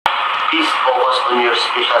Please focus on your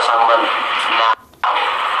special someone now.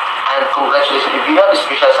 And congratulations. If you have a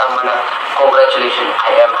special someone, congratulations.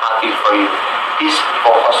 I am happy for you. Please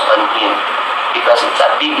focus on him. Because it's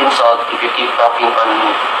a big insult if you keep talking on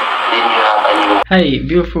me. Then you have a new. Hi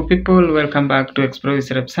beautiful people, welcome back to Explore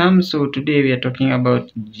with Sam. So today we are talking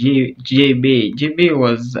about JB. JB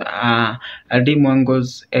was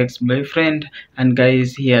Mwango's ex-boyfriend, and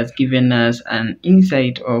guys, he has given us an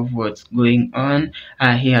insight of what's going on.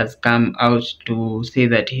 He has come out to say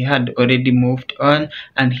that he had already moved on,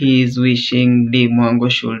 and he is wishing Mwango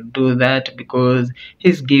should do that because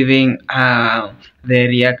he's giving the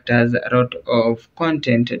reactors a lot of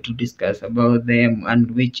content to discuss about them,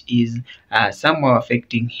 and which is somehow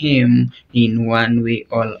affecting him in one way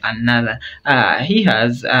or another. He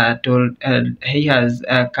has come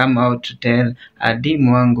out to tell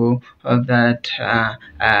Mwango that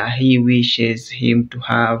he wishes him to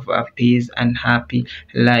have a peace and happy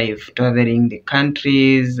life traveling the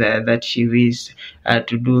countries, that she wishes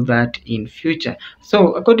to do that in future.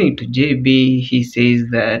 So according to JB, he says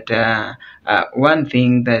that one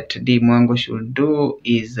thing that Mwango should do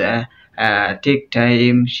is take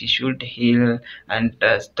time. She should heal and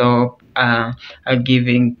stop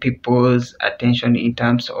giving people's attention in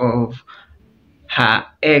terms of her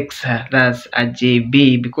ex, that's a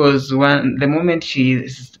JB, because the moment she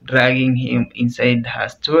is dragging him inside her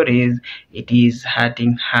stories, it is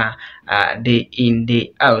hurting her day in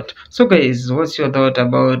day out. So guys, what's your thought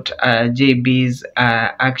about JB's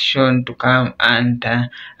action to come and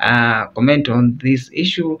comment on this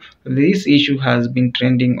issue? This issue has been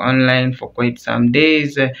trending online for quite some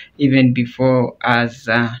days, even before as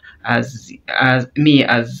me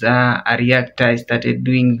as a reactor I started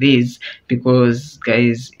doing this, because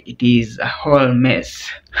guys, it is a whole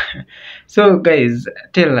mess. So guys,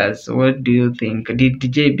 tell us, what do you think? Did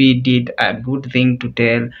JB did a good thing to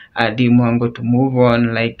tell Mwango to move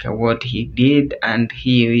on like what he did, and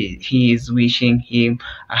he is wishing him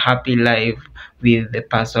a happy life with the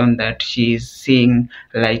person that she is seeing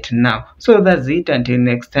right now? So that's it. Until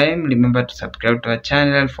next time, remember to subscribe to our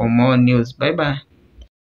channel for more news. Bye bye.